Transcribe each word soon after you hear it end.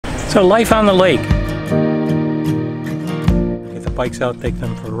So life on the lake. Get the bikes out, take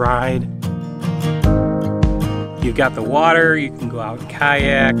them for a ride. You've got the water, you can go out and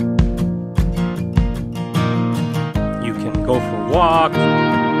kayak. You can go for a walk.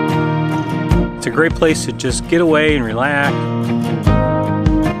 It's a great place to just get away and relax.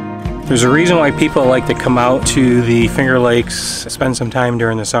 There's a reason why people like to come out to the Finger Lakes, spend some time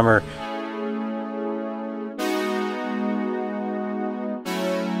during the summer.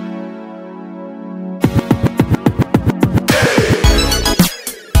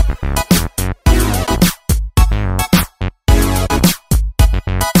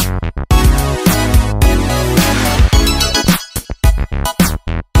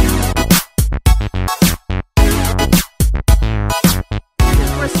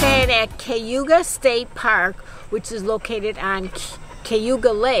 At Cayuga State Park, which is located on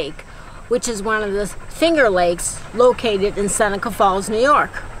Cayuga Lake, which is one of the Finger Lakes located in Seneca Falls, New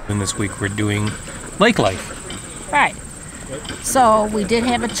York. And this week we're doing lake life. Right. So we did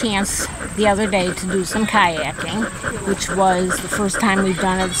have a chance the other day to do some kayaking, which was the first time we've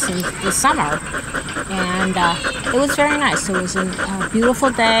done it since the summer. And it was very nice. It was a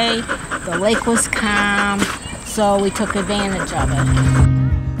beautiful day. The lake was calm, so we took advantage of it.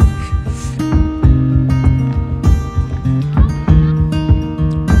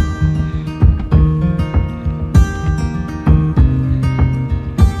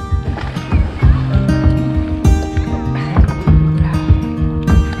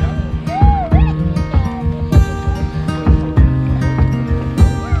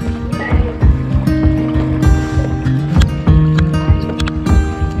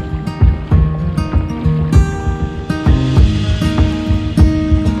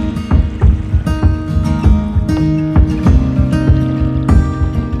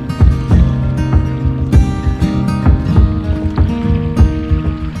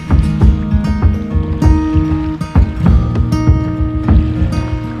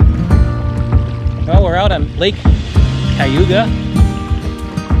 We're out on Lake Cayuga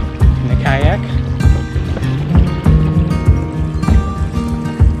in a kayak.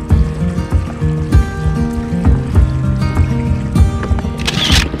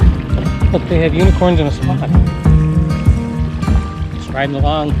 Look, they have unicorns in a spot. Just riding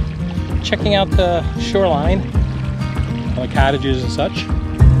along, checking out the shoreline, all the cottages and such.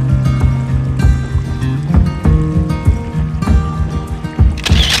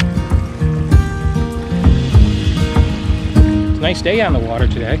 Nice day on the water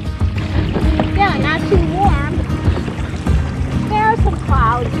today. Yeah, not too warm. There are some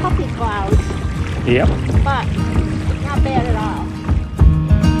clouds, puffy clouds. Yep. But not bad at all.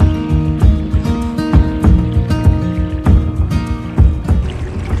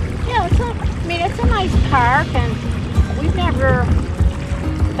 Yeah, it's a nice park, and we've never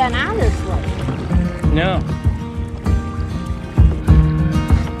been on this lake. No.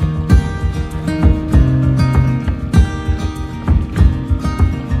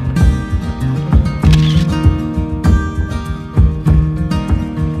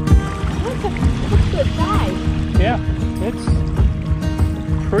 Yeah, it's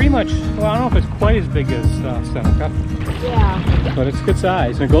pretty much, well, I don't know if it's quite as big as Seneca. Yeah. But it's good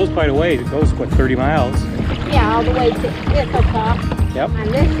size, and it goes quite a ways. It goes, what, 30 miles? Yeah, all the way to Ithaca. Yep. On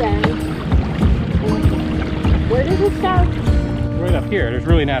this end. Where does it start? Right up here. There's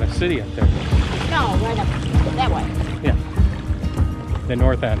really not a city up there. No, right up that way. Yeah. The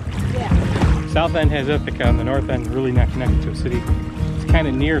north end. Yeah. South end has Ithaca, and the north end really not connected to a city. It's kind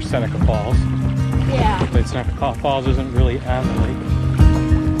of near Seneca Falls. Yeah. But Seneca Falls isn't really on the lake.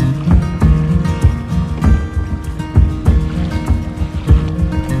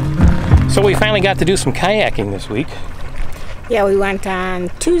 So we finally got to do some kayaking this week. Yeah, we went on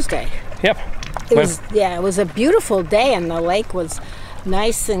Tuesday. Yep. It was a beautiful day, and the lake was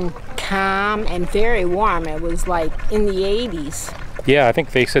nice and calm and very warm. It was like in the 80s. Yeah, I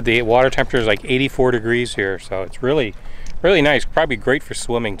think they said the water temperature is like 84 degrees here, so it's really, really nice. Probably great for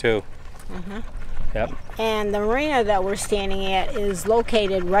swimming too. Yep. And the marina that we're standing at is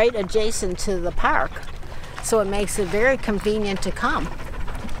located right adjacent to the park, so it makes it very convenient to come.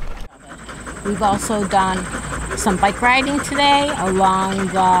 We've also done some bike riding today along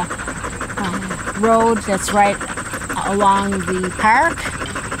the road that's right along the park.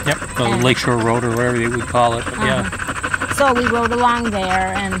 Yep, the Lakeshore Road or whatever they would call it. Yeah. So we rode along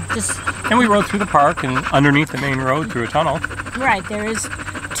there and we rode through the park and underneath the main road through a tunnel. Right, there is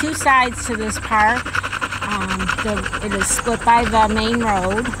two sides to this park. It is split by the main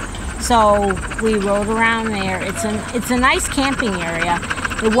road. So we rode around there. It's a nice camping area.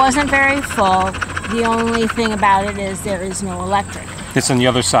 It wasn't very full. The only thing about it is there is no electric. It's on the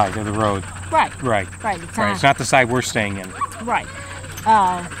other side of the road. Right. Right. Right. It's not the side we're staying in. Right.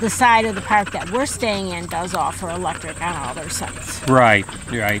 The side of the park that we're staying in does offer electric on all their sites. Right.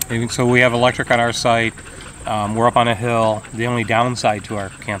 And so we have electric on our site. We're up on a hill. The only downside to our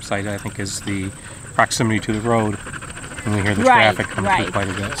campsite, I think, is the proximity to the road. And we hear the traffic come through quite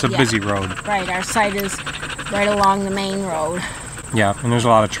a bit. It's a busy road. Right. Our site is right along the main road. Yeah, and there's a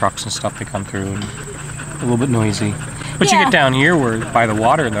lot of trucks and stuff that come through, and a little bit noisy. But you get down here, where by the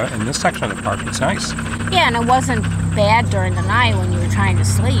water in this section of the park, it's nice. Yeah, and it wasn't bad during the night when you were trying to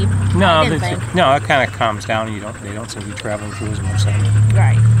sleep. No, no, it kind of calms down, and they don't seem to be traveling through as much.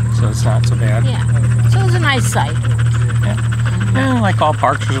 Right. So it's not so bad. Yeah. So it was a nice site. Yeah. Yeah, like all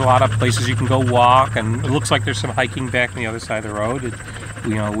parks, there's a lot of places you can go walk, and it looks like there's some hiking back on the other side of the road.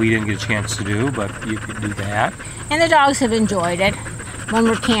 We didn't get a chance to do, but you could do that. And the dogs have enjoyed it. When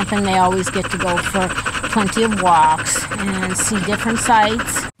we're camping, they always get to go for plenty of walks and see different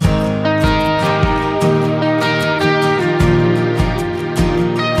sights.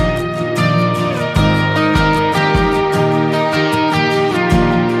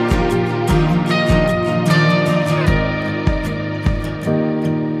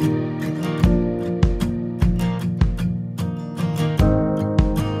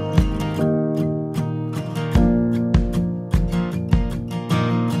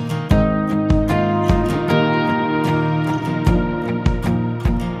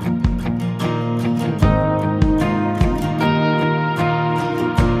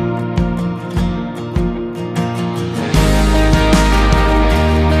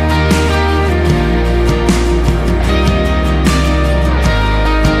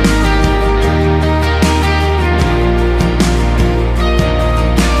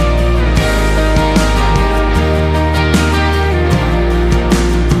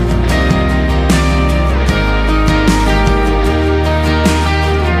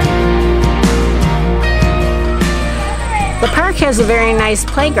 The park has a very nice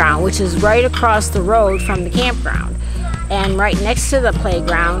playground, which is right across the road from the campground. And right next to the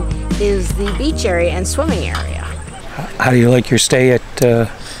playground is the beach area and swimming area. How do you like your stay at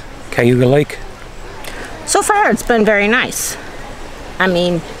Cayuga Lake? So far, it's been very nice. I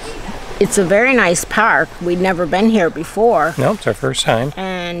mean, it's a very nice park. We'd never been here before. No, it's our first time.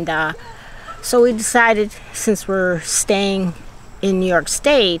 And so we decided, since we're staying in New York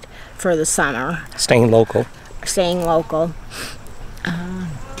State for the summer. Staying local,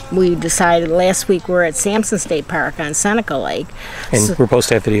 we decided last week we're at Sampson State Park on Seneca Lake. And we're supposed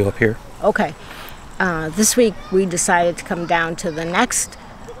to have video up here. Okay. This week we decided to come down to the next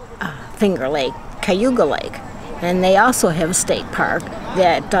Finger Lake, Cayuga Lake. And they also have a state park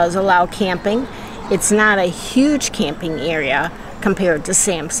that does allow camping. It's not a huge camping area compared to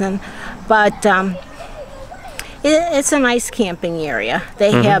Sampson, but it's a nice camping area.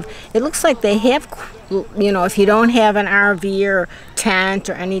 They have, it looks like they have, you know, if you don't have an RV or tent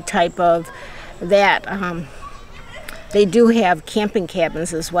or any type of that, they do have camping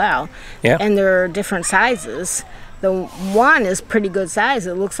cabins as well. Yeah. And they're different sizes. The one is pretty good size.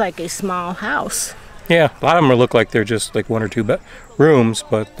 It looks like a small house. Yeah, a lot of them look like they're just like 1 or 2 rooms,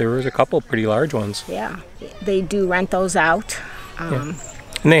 but there was a couple pretty large ones. Yeah, they do rent those out. Yeah.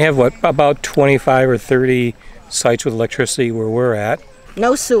 And they have, what, about 25 or 30 sites with electricity where we're at.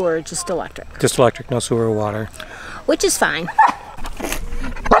 No sewer, just electric. Just electric, no sewer or water. Which is fine.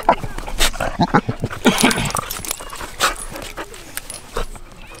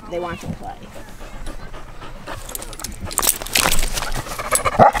 They want to play.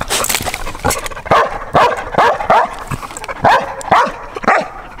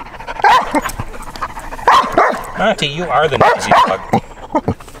 Auntie, you are the noisy dog.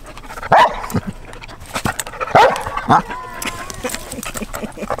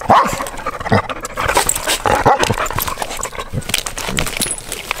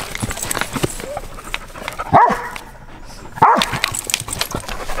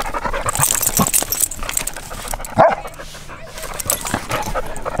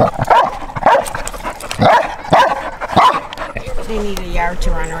 They need a yard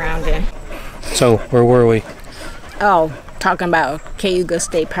to run around in. So, where were we? Oh, talking about Cayuga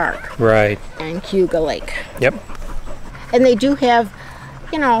State Park. Right. And Cayuga Lake. Yep. And they do have,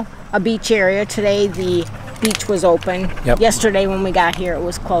 you know, a beach area. Today the beach was open. Yep. Yesterday when we got here it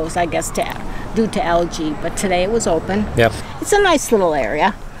was closed, I guess, due to algae. But today it was open. Yep. It's a nice little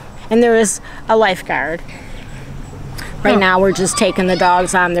area. And there is a lifeguard. Right now we're just taking the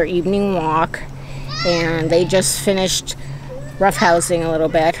dogs on their evening walk. And they just finished roughhousing a little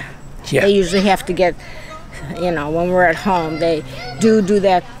bit. Yeah. They usually have to get, you know, when we're at home, they do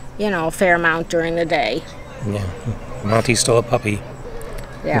that, you know, a fair amount during the day. Yeah. Monty's still a puppy.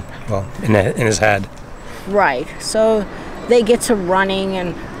 Yep. Well, in his head. Right. So they get to running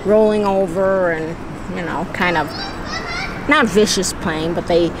and rolling over and, you know, kind of not vicious playing, but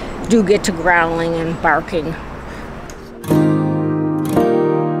they do get to growling and barking.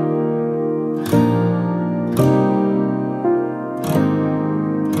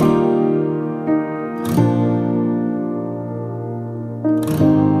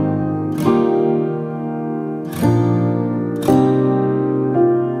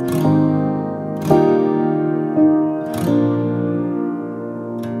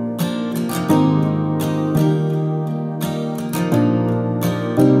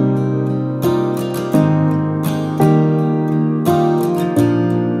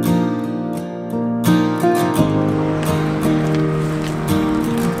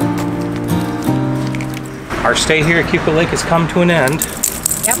 Our stay here at Cayuga Lake has come to an end.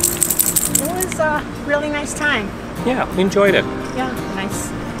 Yep. It was a really nice time. Yeah, we enjoyed it. Yeah, nice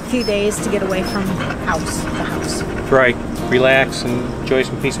few days to get away from the house. Right. Relax and enjoy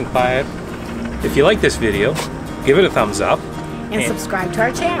some peace and quiet. If you like this video, give it a thumbs up. And subscribe to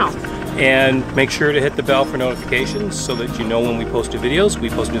our channel. And make sure to hit the bell for notifications so that you know when we post new videos. We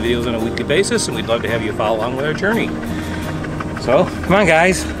post new videos on a weekly basis, and we'd love to have you follow along with our journey. So, come on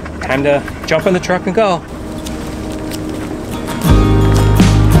guys. Time to jump in the truck and go.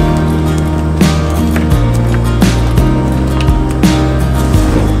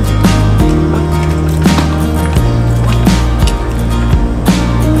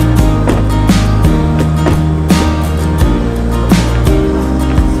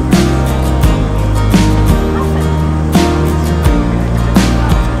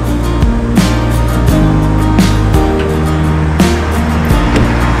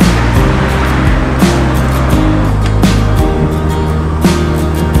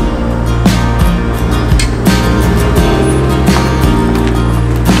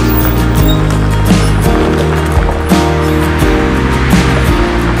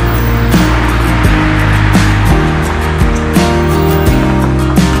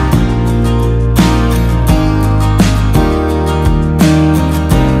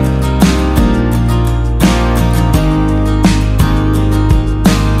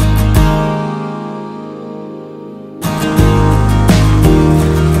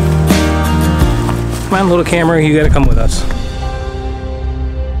 Come on, little camera, you gotta come with us.